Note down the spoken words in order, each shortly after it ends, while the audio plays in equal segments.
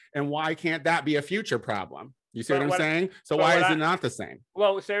And why can't that be a future problem? You see what I'm saying? So but why is it not the same?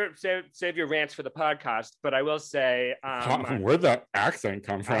 Well, save your rants for the podcast, but I will say, where'd that accent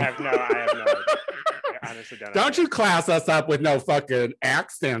come from? I have no idea. I honestly don't you class us up with no fucking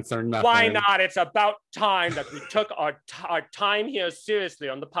accents or nothing. Why not? It's about time that we took our time here seriously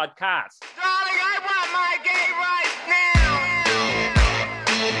on the podcast. Darling, I want my gay rights now.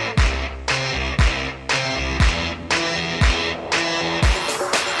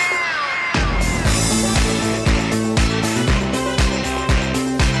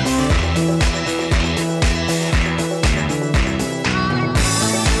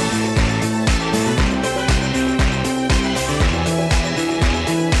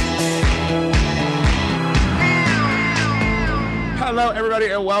 Hello, everybody,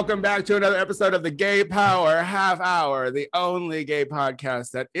 and welcome back to another episode of the Gay Power Half Hour, the only gay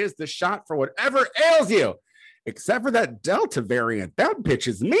podcast that is the shot for whatever ails you, except for that Delta variant. That bitch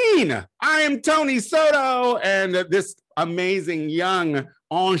is mean. I am Tony Soto, and this amazing young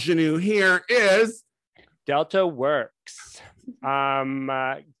ingenue here is Delta Works.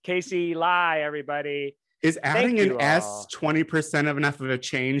 Casey Lai, everybody. Is adding an S 20% of enough of a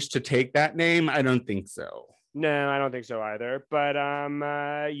change to take that name? I don't think so. No, I don't think so either. But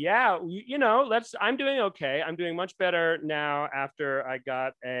yeah, you know, I'm doing okay. I'm doing much better now after I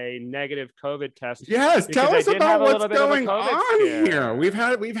got a negative COVID test. Yes, tell us about what's going on here. We've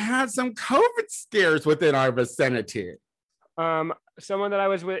had some COVID scares within our vicinity. Someone that I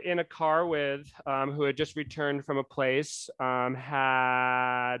was in a car with, who had just returned from a place,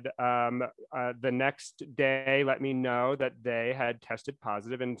 had the next day let me know that they had tested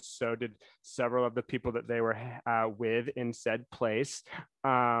positive, and so did several of the people that they were with in said place.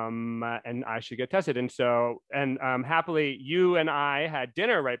 And I should get tested. And so, happily, you and I had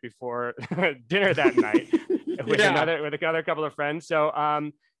dinner right before dinner that night with another couple of friends.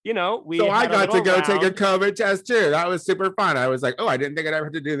 So, you know, I got to go take a COVID test too. That was super fun. I was like, oh, I didn't think I'd ever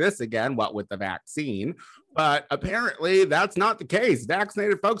have to do this again. What with the vaccine? But apparently that's not the case.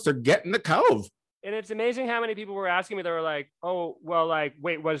 Vaccinated folks are getting the COVID. And it's amazing how many people were asking me. They were like, oh, well, like,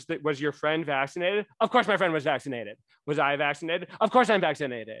 wait, was your friend vaccinated? Of course my friend was vaccinated. Was I vaccinated? Of course I'm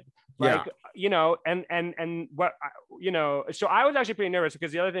vaccinated. Like, yeah. You know, and what, you know, so I was actually pretty nervous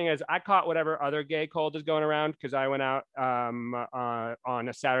because the other thing is I caught whatever other gay cold is going around because I went out on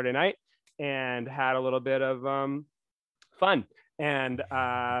a Saturday night and had a little bit of fun. And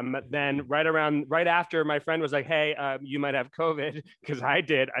then right after my friend was like, hey, you might have COVID, because I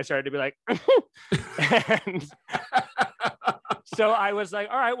did, I started to be like, and so I was like,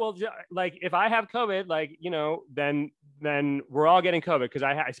 all right, well, like if I have COVID, like, you know, then we're all getting COVID, because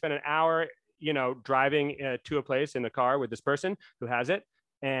I spent an hour, you know, driving to a place in the car with this person who has it.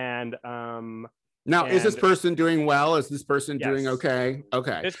 And now, is this person doing well? Is this person doing okay?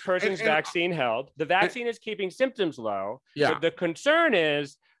 Okay. This person's vaccine held. The vaccine is keeping symptoms low. Yeah. But the concern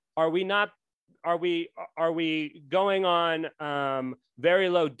is, are we going on very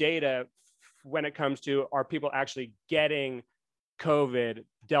low data when it comes to, are people actually getting COVID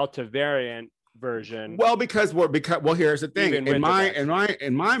Delta variant version? Well, because here's the thing.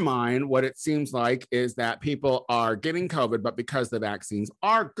 In my mind, what it seems like is that people are getting COVID, but because the vaccines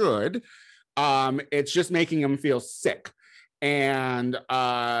are good, it's just making them feel sick and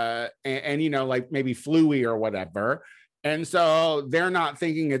you know, like maybe flu-y or whatever. And so they're not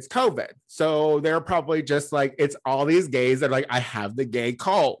thinking it's COVID. So they're probably just like, it's all these gays that are like, I have the gay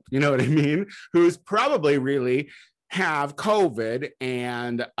cold, you know what I mean? Who's probably really have COVID.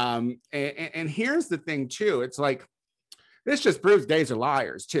 And here's the thing too. It's like, this just proves gays are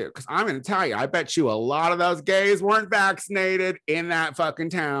liars too. Because I'm going to tell you, I bet you a lot of those gays weren't vaccinated in that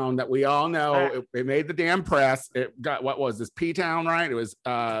fucking town that we all know. It made the damn press. It got, what was this, P-Town, right? It was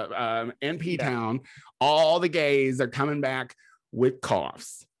in P-Town. All the gays are coming back with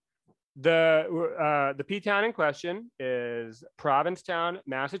coughs. The P-Town in question is Provincetown,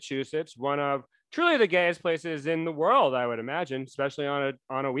 Massachusetts, one of truly the gayest places in the world, I would imagine, especially on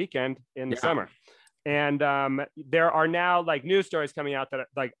a weekend in the summer. And there are now like news stories coming out that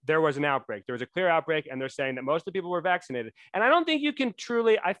like there was an outbreak. There was a clear outbreak, and they're saying that most of the people were vaccinated. And I don't think you can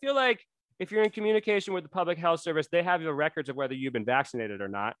truly, I feel like if you're in communication with the public health service, they have the records of whether you've been vaccinated or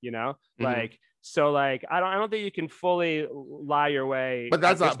not, you know, like, so like, I don't think you can fully lie your way. But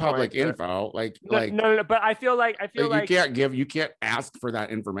that's not public info. No. But I feel like you can't ask for that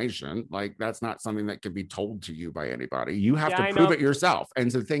information. Like, that's not something that can be told to you by anybody. You have to prove it yourself.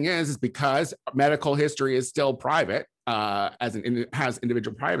 And so the thing is because medical history is still private, has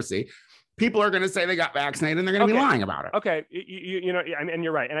individual privacy, people are going to say they got vaccinated and they're going to be lying about it. Okay. You know, and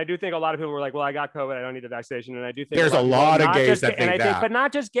you're right. And I do think a lot of people were like, well, I got COVID, I don't need the vaccination. And I do think there's a lot of gays that think that. But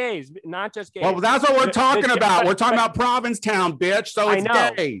not just gays. Well, that's what we're talking about. We're talking about Provincetown, bitch. So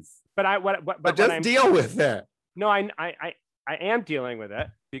it's gays. But just deal with it. No, I am dealing with it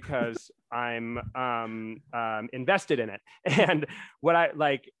because I'm invested in it. And what I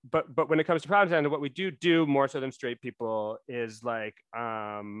like, but when it comes to Provincetown, what we do more so than straight people is like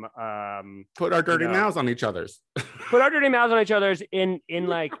put our dirty mouths on each other's. Put our dirty mouths on each other's in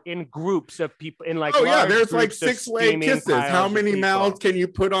groups of people in like there's like 6-way kisses. How many mouths can you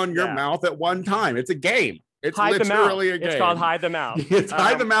put on your mouth at one time? It's a game. It's literally a game. It's called hide the mouth. It's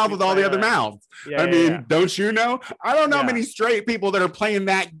hide the mouth with all the other mouths. I mean, don't you know? I don't know many straight people that are playing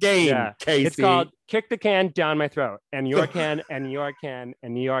that game, Casey. It's called kick the can down my throat, and your can, and your can,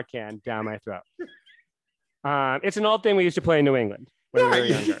 and your can down my throat. It's an old thing we used to play in New England when we were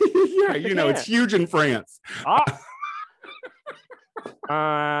younger. You know, it's huge in France.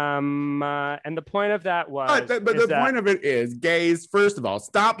 And the point of that was... But the point of it is, gays, first of all,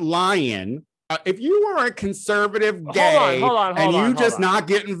 stop lying. If you are a conservative gay and you just not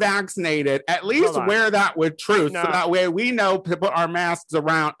getting vaccinated, at least wear that with truth, so that way we know to put our masks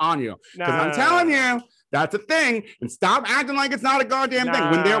around on you. Because I'm telling you, that's a thing. And stop acting like it's not a goddamn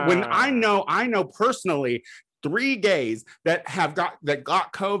thing. When I know personally 3 gays that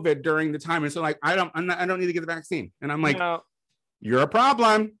got COVID during the time, and so like I don't need to get the vaccine, and I'm like. You're a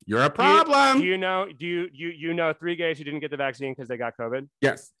problem. You're a problem. Do you know 3 gays who didn't get the vaccine because they got COVID?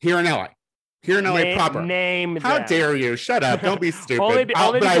 Yes, here in LA. Here in LA proper. How dare you? Shut up. Don't be stupid.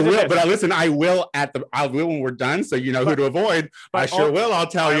 I will when we're done, so you know who to avoid. I sure will. I'll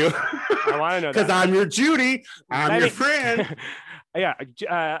tell you. I want to know because I'm your Judy. I'm your friend. Yeah.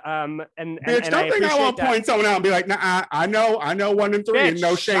 Bitch, don't think I won't point someone out and be like, nah, I know 1 in 3, bitch, and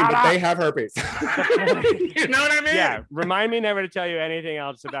no shame, but they have herpes. You know what I mean? Yeah. Remind me never to tell you anything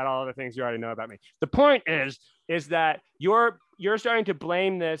else about all the things you already know about me. The point is that you're starting to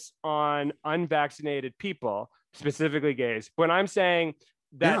blame this on unvaccinated people, specifically gays. When I'm saying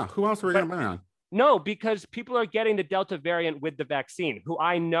that, who else are we going to blame on? No, because people are getting the Delta variant with the vaccine, who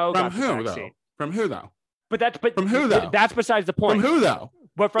I know got the vaccine. From who though? From who though? That's besides the point. From who though?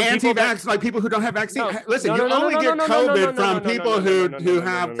 But from anti-vax, like people who don't have vaccine. Listen, you only get COVID from people who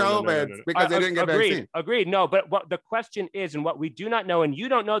have COVID because they didn't get vaccine. Agreed. No, but what the question is, and what we do not know, and you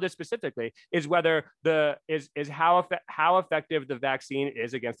don't know this specifically, is whether how effective the vaccine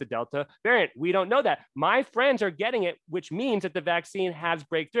is against the Delta variant. We don't know that. My friends are getting it, which means that the vaccine has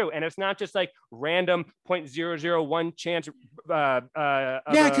breakthrough, and it's not just like random 0.001 chance.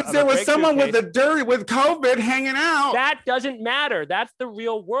 Because there was someone with COVID hanging out. That doesn't matter. That's the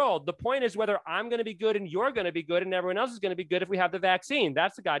real world. The point is whether I'm going to be good and you're going to be good and everyone else is going to be good if we have the vaccine.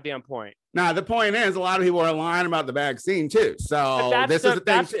 That's the goddamn point. Nah, the point is a lot of people are lying about the vaccine too. So this is the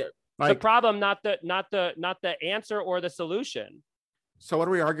thing too. Like, the problem, not the answer or the solution. So what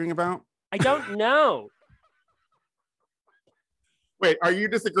are we arguing about? I don't know. Wait, are you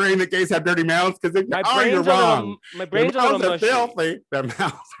disagreeing that gays have dirty mouths? Because you're wrong. My brain's a little mushy. Filthy. Their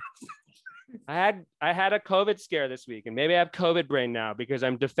mouths. I had a COVID scare this week, and maybe I have COVID brain now because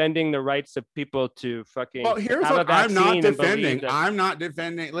I'm defending the rights of people to fucking. Well, here's what I'm not defending. I'm not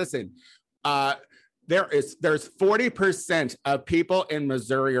defending. Listen, there's 40% of people in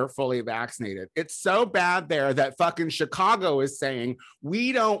Missouri are fully vaccinated. It's so bad there that fucking Chicago is saying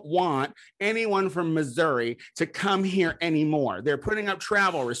we don't want anyone from Missouri to come here anymore. They're putting up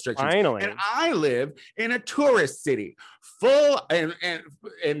travel restrictions. Finally. And I live in a tourist city. Full and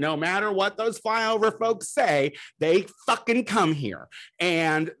no matter what those flyover folks say, they fucking come here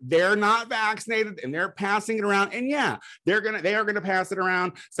and they're not vaccinated and they're passing it around. And they are gonna pass it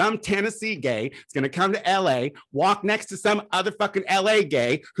around. Some Tennessee gay is gonna come to LA, walk next to some other fucking LA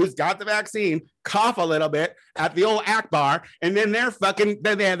gay who's got the vaccine, cough a little bit at the old Akbar, and then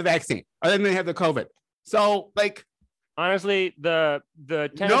then they have the vaccine, or then they have the COVID. So like. Honestly, the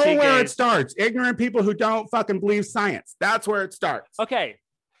Tennessee know where gays, it starts. Ignorant people who don't fucking believe science. That's where it starts. Okay,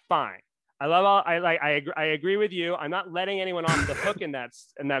 fine. I agree with you. I'm not letting anyone off the hook in that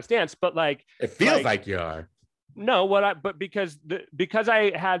stance, but like it feels like you are. No, because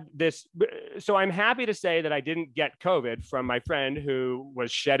I had this, so I'm happy to say that I didn't get COVID from my friend who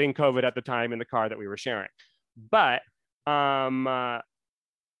was shedding COVID at the time in the car that we were sharing. But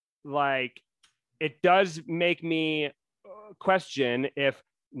like it does make me question if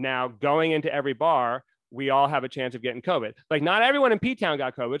now going into every bar, we all have a chance of getting COVID. Like not everyone in P-Town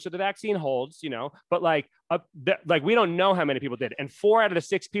got COVID, so the vaccine holds, but like like we don't know how many people did, and 4 out of the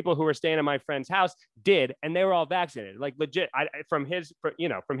 6 people who were staying at my friend's house did, and they were all vaccinated. Like legit, from his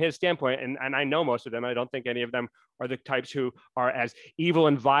standpoint, and I know most of them. I don't think any of them are the types who are as evil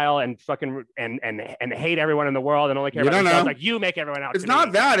and vile and fucking and hate everyone in the world and only care about themselves. Like you make everyone out. It's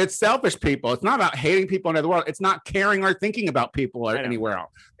not that. It's selfish people. It's not about hating people in the world. It's not caring or thinking about people or anywhere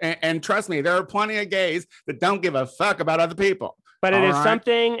else. And trust me, there are plenty of gays that don't give a fuck about other people. But it is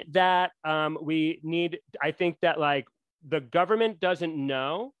something that we need. I think that like the government doesn't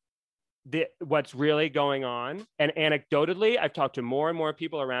know what's really going on. And anecdotally, I've talked to more and more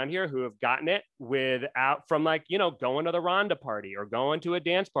people around here who have gotten it from like, going to the Rhonda party or going to a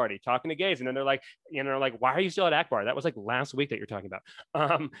dance party, talking to gays. And then they're like, why are you still at Akbar? That was like last week that you're talking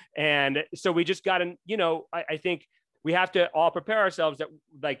about. And so we just got to, I think we have to all prepare ourselves that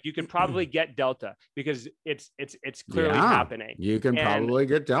like you can probably get Delta because it's clearly happening. You can probably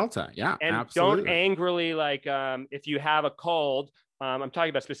get Delta. Yeah. And absolutely. Don't angrily like if you have a cold. I'm talking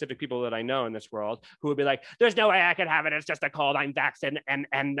about specific people that I know in this world who would be like, "There's no way I can have it. It's just a cold. I'm vaccinated." And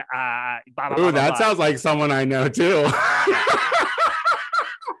blah, blah, blah, ooh, that blah. sounds like someone I know too.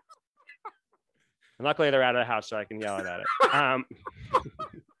 And luckily, they're out of the house, so I can yell at it.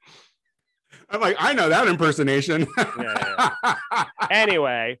 I'm like, I know that impersonation. Yeah.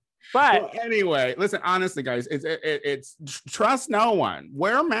 Anyway. Listen, honestly, guys, it's trust no one.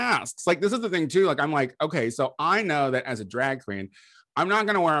 Wear masks. Like, this is the thing, too. Like, I'm like, okay, so I know that as a drag queen, I'm not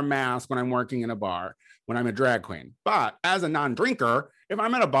going to wear a mask when I'm working in a bar when I'm a drag queen. But as a non-drinker, if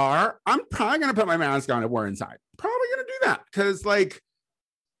I'm at a bar, I'm probably going to put my mask on if we're inside. Probably going to do that. Because, like,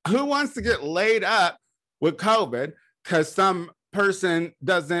 who wants to get laid up with COVID because some person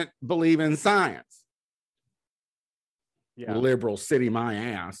doesn't believe in science? Yeah. Liberal city my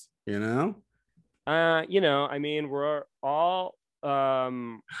ass. I mean, we're all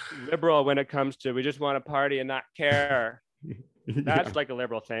liberal when it comes to we just want to party and not care. That's like a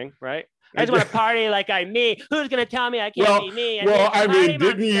liberal thing, right? I just want to party like I'm me. Who's gonna tell me I can't be me? I mean,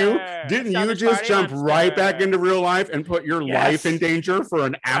 didn't you just jump right back into real life and put your life in danger for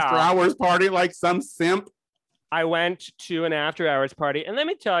an after hours party like some simp? I went to an after hours party, and let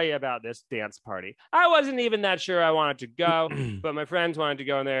me tell you about this dance party. I wasn't even that sure I wanted to go, but my friends wanted to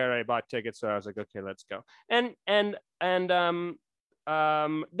go in there, and I bought tickets, so I was like, okay, let's go. And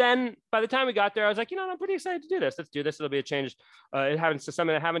then by the time we got there, I was like, I'm pretty excited to do this. Let's do this. It'll be a change. It happens to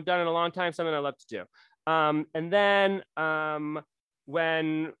something I haven't done in a long time, something I love to do. And then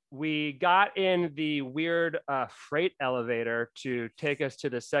when we got in the weird freight elevator to take us to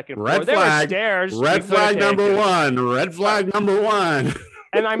the second floor, there were stairs. Red flag number one. Red flag number one.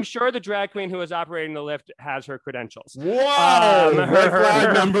 And I'm sure the drag queen who was operating the lift has her credentials. Whoa! Red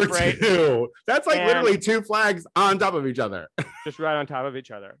flag number 2. That's like literally 2 flags on top of each other. Just right on top of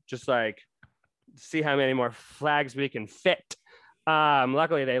each other. Just like, see how many more flags we can fit.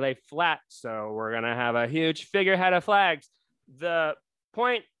 Luckily, they lay flat, so we're going to have a huge figurehead of flags. The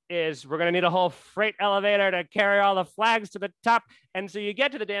point is we're going to need a whole freight elevator to carry all the flags to the top. And so you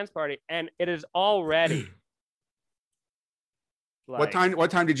get to the dance party, and it is already... Like,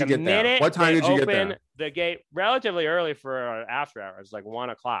 what time did you get there? What time did you get there? The gate relatively early for after hours, like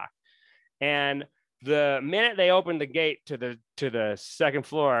 1:00. And the minute they opened the gate to the second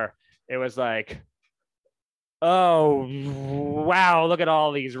floor, it was like, oh wow, look at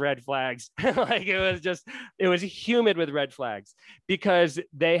all these red flags. Like it was humid with red flags because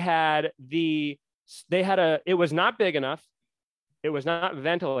it was not big enough. It was not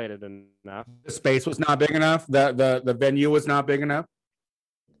ventilated enough. The space was not big enough. The venue was not big enough.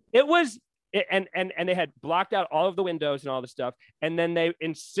 It was, and they had blocked out all of the windows and all the stuff. And then they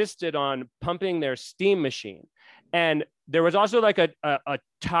insisted on pumping their steam machine. And there was also like a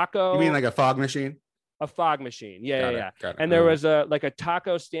taco. You mean like a fog machine? A fog machine. Yeah. Got it. And there was a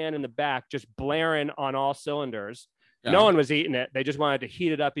taco stand in the back just blaring on all cylinders. Yeah. No one was eating it. They just wanted to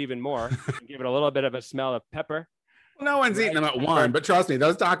heat it up even more and give it a little bit of a smell of pepper. No one's eating them at 1, but trust me,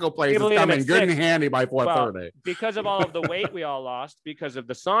 those taco places come in good and handy by 4:30. Well, because of all of the weight we all lost, because of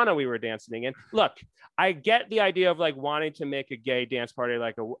the sauna we were dancing in. Look, I get the idea of like wanting to make a gay dance party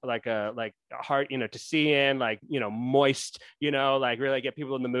like a heart, to see in, like, moist, like really get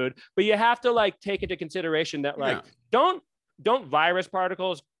people in the mood. But you have to like take into consideration that like don't virus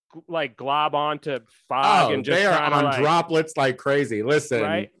particles like glob onto fog and just they are on droplets like crazy. Listen.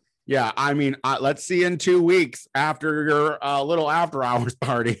 Right? Yeah, I mean, let's see in 2 weeks after your little after hours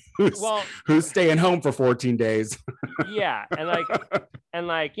party who's staying home for 14 days. Yeah, and like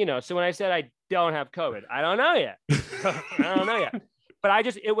so when I said I don't have COVID, I don't know yet. But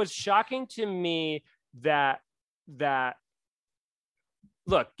it was shocking to me that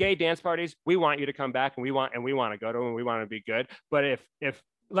look, gay dance parties, we want you to come back, and we want to go to them, and we want to be good. But if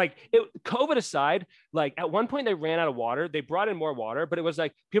like COVID aside, like at one point they ran out of water, they brought in more water, but it was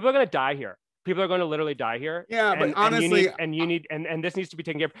like, people are going to die here. People are going to literally die here. Yeah, but honestly, and this needs to be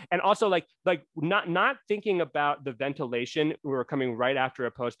taken care of. And also like not thinking about the ventilation, we were coming right after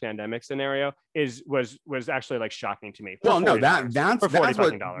a post-pandemic scenario was actually like shocking to me. Well, no,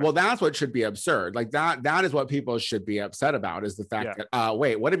 that's what should be absurd. Like that is what people should be upset about, is the fact that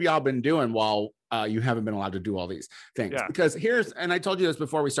wait, what have y'all been doing while you haven't been allowed to do all these things? Because and I told you this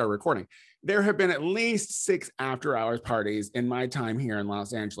before we started recording, there have been at least 6 after-hours parties in my time here in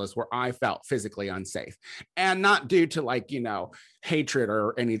Los Angeles where I felt physically unsafe, and not due to like, hatred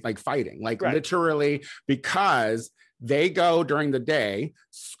or any like fighting, like literally because they go during the day,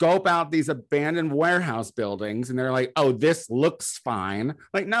 scope out these abandoned warehouse buildings, and they're like, oh, this looks fine.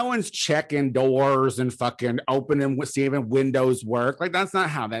 Like, no one's checking doors and fucking opening, seeing if windows work. Like, that's not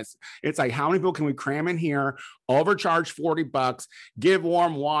how it's like, how many people can we cram in here, overcharge $40, give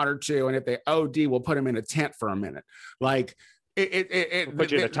warm water to, and if they OD, we'll put them in a tent for a minute. Like, we'll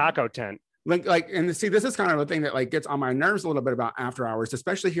put you in a taco tent. Like, and see, this is kind of a thing that like gets on my nerves a little bit about after hours,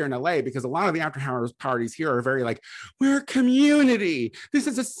 especially here in LA, because a lot of the after hours parties here are very like, we're a community. This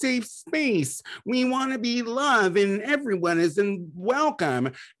is a safe space. We want to be loved and everyone is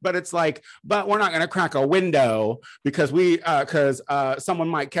welcome. But it's like, but we're not going to crack a window because someone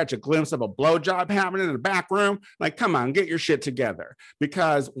might catch a glimpse of a blowjob happening in the back room. Like, come on, get your shit together.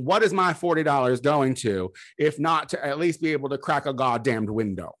 Because what is my $40 going to, if not to at least be able to crack a goddamned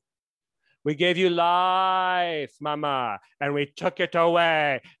window? We gave you life, mama, and we took it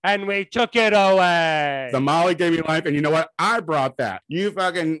away, and we took it away. The Molly gave you life, and you know what? I brought that. You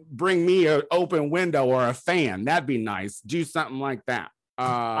fucking bring me an open window or a fan. That'd be nice. Do something like that.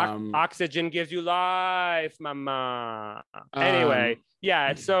 Oxygen gives you life, mama. Anyway,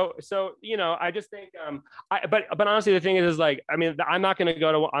 yeah. So I just think, but honestly, the thing is like, I mean, I'm not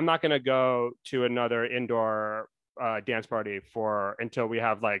gonna go to another indoor dance party until we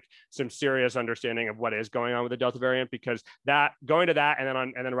have like some serious understanding of what is going on with the Delta variant, because going to that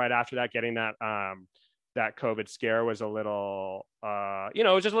and then right after that getting that COVID scare was a little it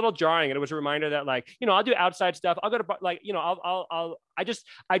was just a little jarring, and it was a reminder that like, I'll do outside stuff, I'll go to like,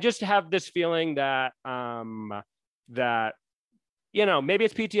 I just have this feeling that that maybe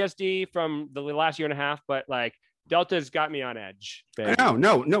it's PTSD from the last year and a half, but like Delta's got me on edge, baby.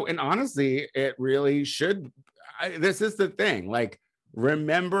 No, and honestly it really should. This is the thing, like,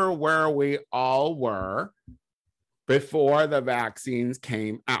 remember where we all were before the vaccines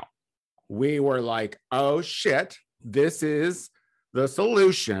came out. We were like, oh shit, this is the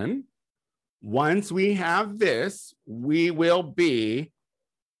solution. Once we have this, we will be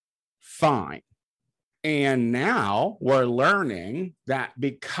fine. And now we're learning that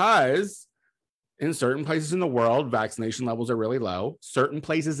because in certain places in the world, vaccination levels are really low. Certain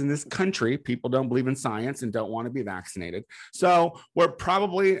places in this country, people don't believe in science and don't want to be vaccinated. So we're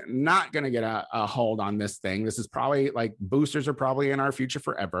probably not going to get a hold on this thing. This is probably like, boosters are probably in our future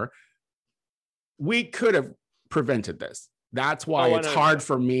forever. We could have prevented this. That's why it's hard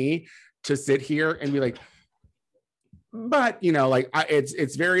for me to sit here and be like, but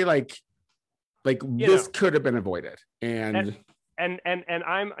it's very like this could have been avoided. And I'm,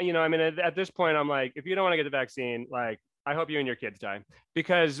 I mean, at this point, I'm like, if you don't want to get the vaccine, like, I hope you and your kids die,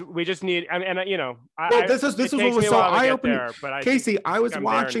 because we just need. I mean, this is what was so eye-opening. Casey, I was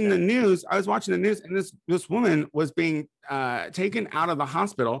watching the news. And this woman was being taken out of the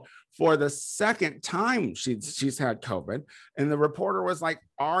hospital for the second time she's had COVID, and the reporter was like,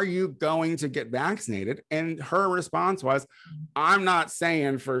 "Are you going to get vaccinated?" And her response was, "I'm not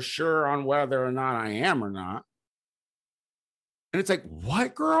saying for sure on whether or not I am or not." And it's like,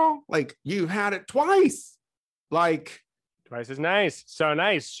 what, girl? Like, you had it twice. Like, twice is nice. So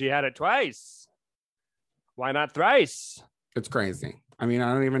nice. She had it twice. Why not thrice? It's crazy. I mean,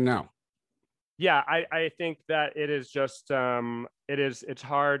 I don't even know. Yeah, I think that it is just it's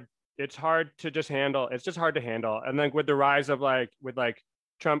hard to just handle. It's just hard to handle. And then with the rise of with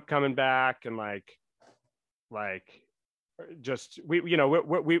Trump coming back and just we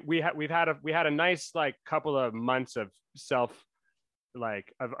had a nice like couple of months of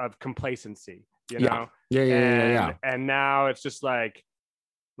of complacency, Yeah. And now it's just like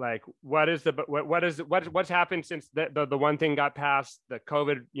what's happened since the one thing got passed, the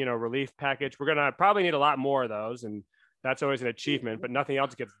COVID relief package. We're gonna probably need a lot more of those, and that's always an achievement, but nothing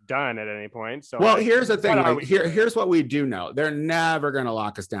else gets done at any point. So, well, here's the thing. Like, here's what we do know: they're never going to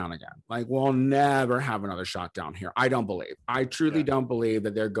lock us down again. Like, we'll never have another shutdown here. I don't believe. I truly don't believe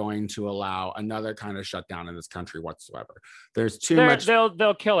that they're going to allow another kind of shutdown in this country whatsoever. There's too much.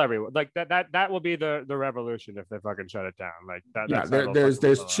 They'll kill everyone. Like that will be the revolution if they fucking shut it down. Like that. Yeah,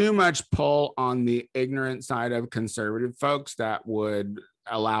 there's too much pull on the ignorant side of conservative folks that would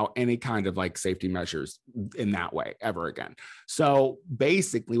allow any kind of like safety measures in that way ever again. So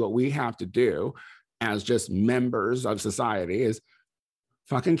basically what we have to do as just members of society is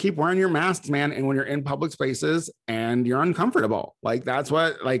fucking keep wearing your masks, man. And when you're in public spaces and you're uncomfortable, like that's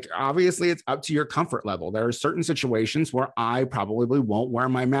what, like, obviously it's up to your comfort level. There are certain situations where I probably won't wear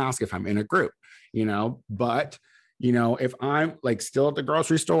my mask if I'm in a group, but if I'm like still at the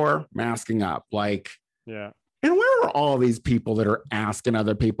grocery store, masking up, like, yeah. And where are all these people that are asking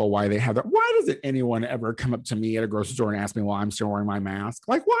other people why they have that? Why doesn't anyone ever come up to me at a grocery store and ask me why I'm still wearing my mask?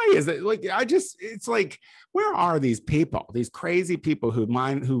 Like, why is it? Like, it's like, where are these people? These crazy people who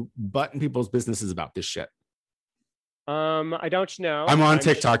button people's businesses about this shit. I don't know. I'm on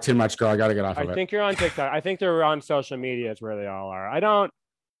TikTok too much, girl. I got to get off of it. I think you're on TikTok. I think they're on social media is where they all are. I don't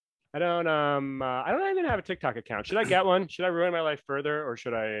even have a TikTok account. Should I get one? Should I ruin my life further, or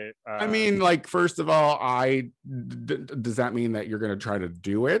should I? I mean, like, first of all, does that mean that you're going to try to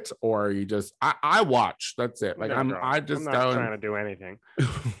do it, or you just? I watch. That's it. Like, I'm not trying to do anything.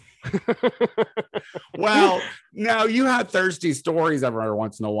 Well, no, you have thirsty stories every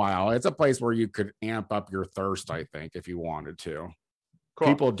once in a while. It's a place where you could amp up your thirst, I think, if you wanted to. Cool.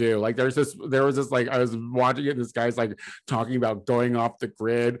 People do. Like, there was this like, I was watching it, and this guy's like talking about going off the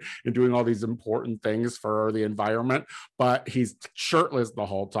grid and doing all these important things for the environment, but he's shirtless the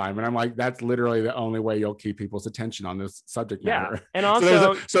whole time. And I'm like, that's literally the only way you'll keep people's attention on this subject matter. And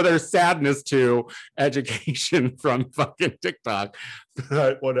also, so there's sadness to education from fucking TikTok.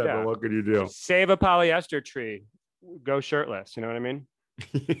 But whatever, yeah. What can you do? Save a polyester tree. Go shirtless. You know what I mean?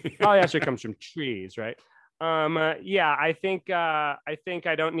 Polyester comes from trees, right? I think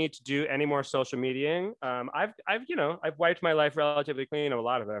I don't need to do any more social mediaing. I've wiped my life relatively clean of a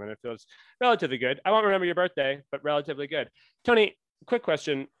lot of them, and it feels relatively good. I won't remember your birthday, but relatively good. Tony, quick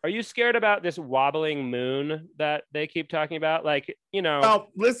question. Are you scared about this wobbling moon that they keep talking about? Like,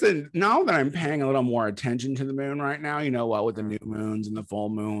 Well, listen, now that I'm paying a little more attention to the moon right now, with the new moons and the full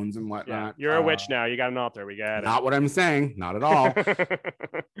moons and whatnot. Yeah, you're a witch now. You got an altar. We got it. Not what I'm saying. Not at all.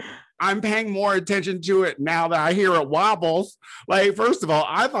 I'm paying more attention to it now that I hear it wobbles. Like, first of all,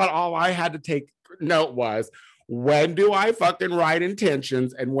 I thought all I had to take note was, when do I fucking write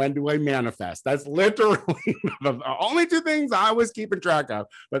intentions and when do I manifest? That's literally the only two things I was keeping track of.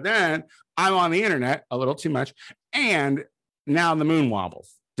 But then I'm on the internet a little too much, and now the moon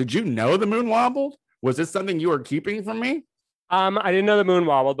wobbles. Did you know the moon wobbled? Was this something you were keeping from me? I didn't know the moon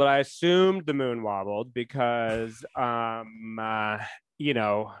wobbled, but I assumed the moon wobbled because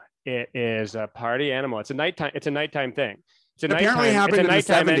it is a party animal. It's a nighttime thing. It apparently happened in the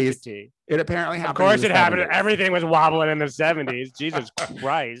 70s. It apparently happened. Of course, it happened. Everything was wobbling in the 70s. Jesus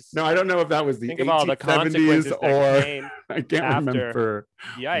Christ! No, I don't know if that was the 1870s or I can't remember.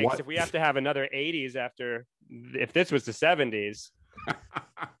 Yikes! What? If we have to have another 80s after, if this was the 70s,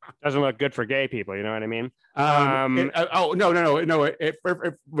 doesn't look good for gay people. You know what I mean? No. It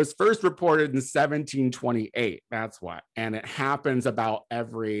was first reported in 1728. That's what, and it happens about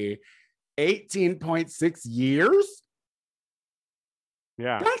every 18.6 years.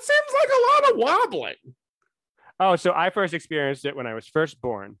 Yeah. That seems like a lot of wobbling. Oh, so I first experienced it when I was first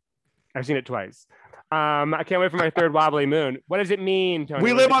born. I've seen it twice. I can't wait for my third wobbly moon. What does it mean, Tony?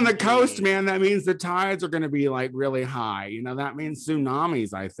 We live on the coast, man. That means the tides are going to be like really high. That means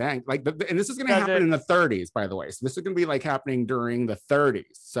tsunamis, I think. And this is going to happen in the 30s, by the way. So this is going to be like happening during the 30s.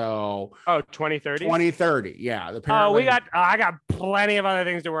 So 2030? 2030. Yeah. I got plenty of other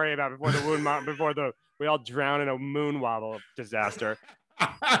things to worry about before we all drown in a moon wobble disaster.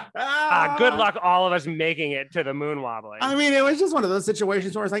 Good luck all of us making it to the moon wobbling. I mean, it was just one of those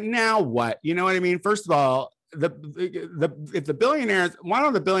situations where it's like, now what? You know what I mean? First of all, if the billionaires, why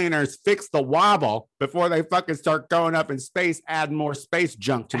don't the billionaires fix the wobble before they fucking start going up in space, add more space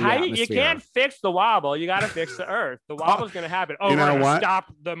junk to the atmosphere? You can't fix the wobble. You got to fix the Earth. The wobble's going to happen. Oh, you know what?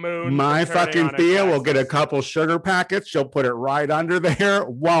 Stop the moon. My fucking Thea will get a couple sugar packets. She'll put it right under there.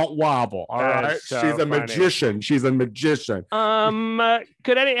 Won't wobble. All right. So She's a magician. She's a magician.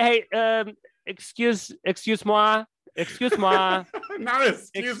 Excuse-moi. Not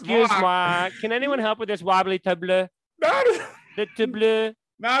excuse-moi. Can anyone help with this wobbly tableau? The tableau.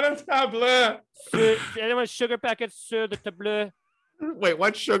 Not a tableau. Anyone sugar packets sur the tableau? Wait,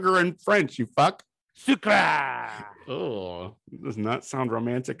 what's sugar in French, you fuck? Sucre. Oh, does not sound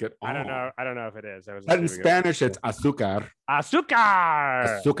romantic at all. I don't know if it is. But in Spanish, it's azúcar.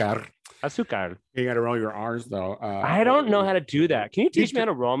 Azúcar. Azúcar. Azúcar. You got to roll your R's though. I don't know how to do that. Can you teach me how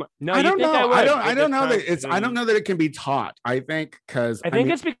to roll? No, I don't know. I don't know that it's. I don't know that it can be taught. I think because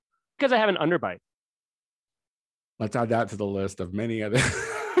it's because I have an underbite. Let's add that to the list of many other.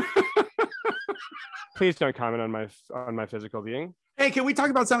 Please don't comment on my physical being. Hey, can we talk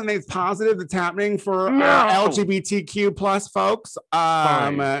about something that's positive that's happening for LGBTQ plus folks?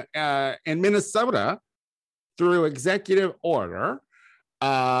 In Minnesota, through executive order,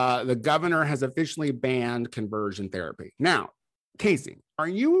 the governor has officially banned conversion therapy. Now, Casey, are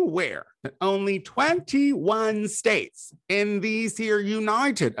you aware that only 21 states in these here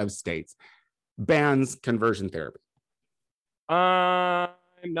United of States bans conversion therapy? I'm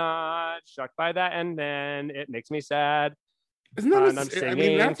not shocked by that, and then it makes me sad. Isn't that I'm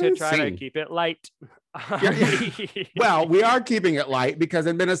singing to try to keep it light. Well, we are keeping it light because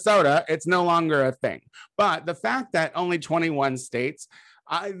in Minnesota, it's no longer a thing. But the fact that only 21 states,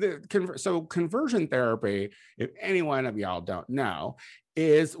 so conversion therapy, if any one of y'all don't know,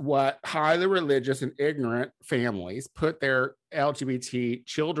 is what highly religious and ignorant families put their LGBT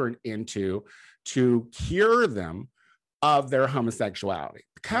children into to cure them of their homosexuality,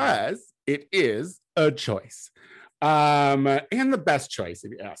 because it is a choice. And the best choice,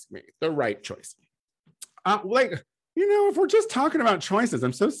 if you ask me, the right choice. If we're just talking about choices,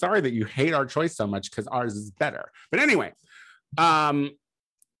 I'm so sorry that you hate our choice so much because ours is better. But anyway,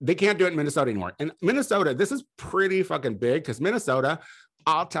 they can't do it in Minnesota anymore. In Minnesota, this is pretty fucking big because Minnesota,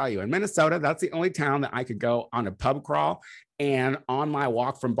 I'll tell you, in Minnesota, that's the only town that I could go on a pub crawl and on my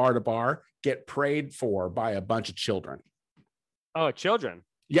walk from bar to bar, get prayed for by a bunch of children. Oh, children.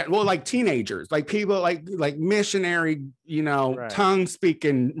 Yeah, well, like teenagers, like people like missionary, right.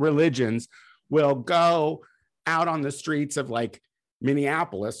 Tongue-speaking religions will go out on the streets of like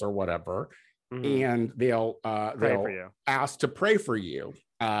Minneapolis or whatever, and they'll ask to pray for you.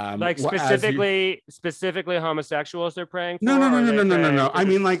 Like specifically homosexuals they're praying for? No. I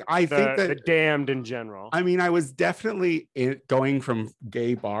mean, like, I think that the damned in general. I mean, I was definitely going from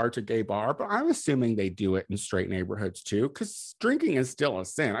gay bar to gay bar, but I'm assuming they do it in straight neighborhoods too, because drinking is still a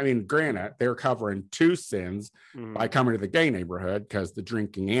sin. I mean, granted, they're covering two sins by coming to the gay neighborhood, because the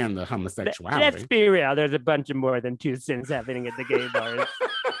drinking and the homosexuality. Let's be real. There's a bunch of more than two sins happening at the gay bars.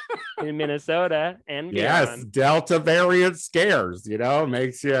 In Minnesota and beyond. Yes, Delta variant scares,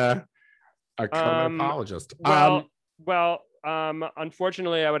 makes you a COVID apologist.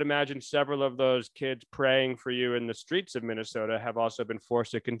 Unfortunately, I would imagine several of those kids praying for you in the streets of Minnesota have also been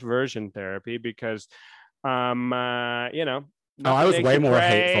forced to conversion therapy because, I was way more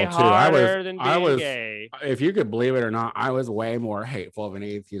hateful too. I was gay. If you could believe it or not, I was way more hateful of an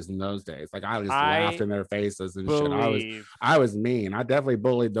atheist in those days. Like I just laughed in their faces and shit. I was mean. I definitely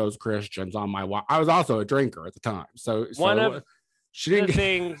bullied those Christians on my walk. I was also a drinker at the time. So one of the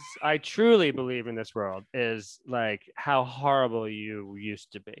things I truly believe in this world is like how horrible you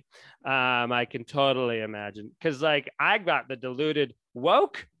used to be. I can totally imagine, because like I got the diluted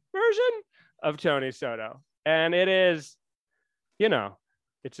woke version of Tony Soto, and it is.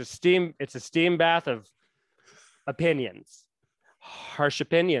 It's a steam bath of opinions, harsh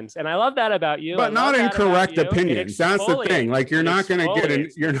opinions, and I love that about you. But not incorrect opinions. That's the thing. Like you're not going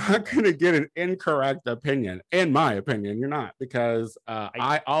to get an incorrect opinion, in my opinion. You're not, because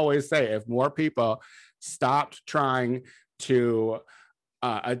I always say if more people stopped trying to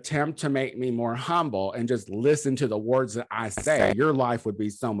attempt to make me more humble and just listen to the words that I say, your life would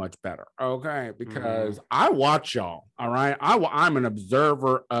be so much better. Okay. Because I watch y'all. All right. I'm an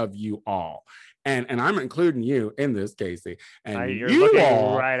observer of you all. And I'm including you in this, Casey. And you're looking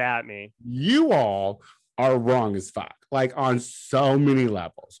all right at me. You all are wrong as fuck. Like on so many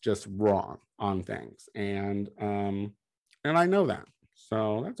levels, just wrong on things. And I know that.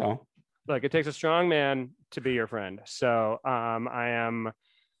 So that's all. Look, it takes a strong man to be your friend. So I am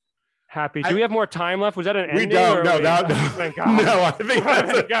happy. Do we have more time left? Was that an ending? We don't. No. Thank God. No, I think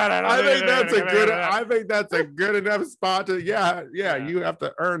that's a good enough spot to. Yeah. You have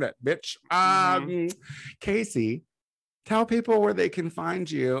to earn it, bitch. Casey, tell people where they can find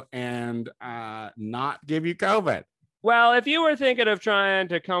you and not give you COVID. Well, if you were thinking of trying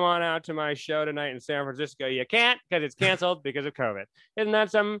to come on out to my show tonight in San Francisco, you can't, because it's canceled because of COVID. Isn't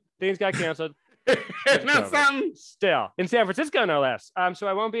that some things got canceled? Isn't that something? Still in San Francisco, no less. So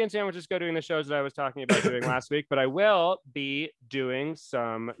I won't be in San Francisco doing the shows that I was talking about doing last week, but I will be doing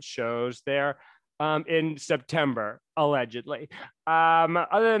some shows there in September, allegedly.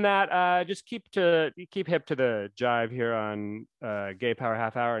 Other than that, just keep hip to the jive here on Gay Power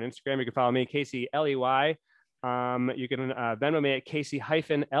Half Hour on Instagram. You can follow me, Casey Ley. You can Venmo me at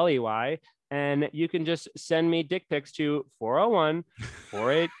Casey-Ley, and you can just send me dick pics to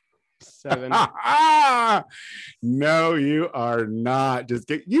 401-487. No, you are not.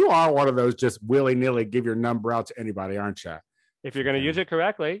 You are one of those just willy-nilly give your number out to anybody, aren't you? If you're going to use it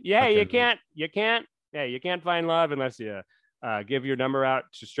correctly. Yeah, you can't find love unless you give your number out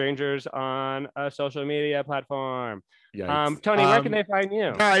to strangers on a social media platform. Tony, where can they find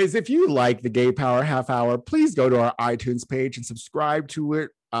you? Guys, if you like the Gay Power Half Hour, please go to our iTunes page and subscribe to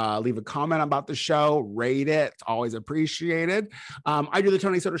it. Leave a comment about the show, rate it. It's always appreciaed. I do the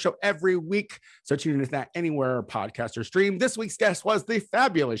Tony Soto Show every week, so tune into that anywhere podcast or stream. This week's guest was the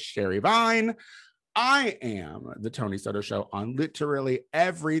fabulous Sherry Vine. I am the Tony Soto Show on literally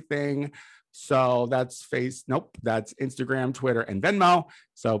everything. So that's that's Instagram, Twitter, and Venmo.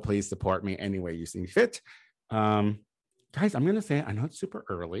 So please support me any way you see fit. Guys, I'm gonna say I know it's super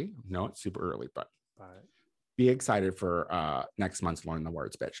early. But be excited for next month's Learn the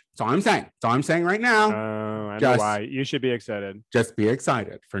Words, bitch. So I'm saying right now. I know why. You should be excited. Just be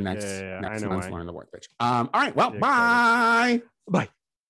excited for next month's Learn the Words, bitch. All right. Well, bye. Bye.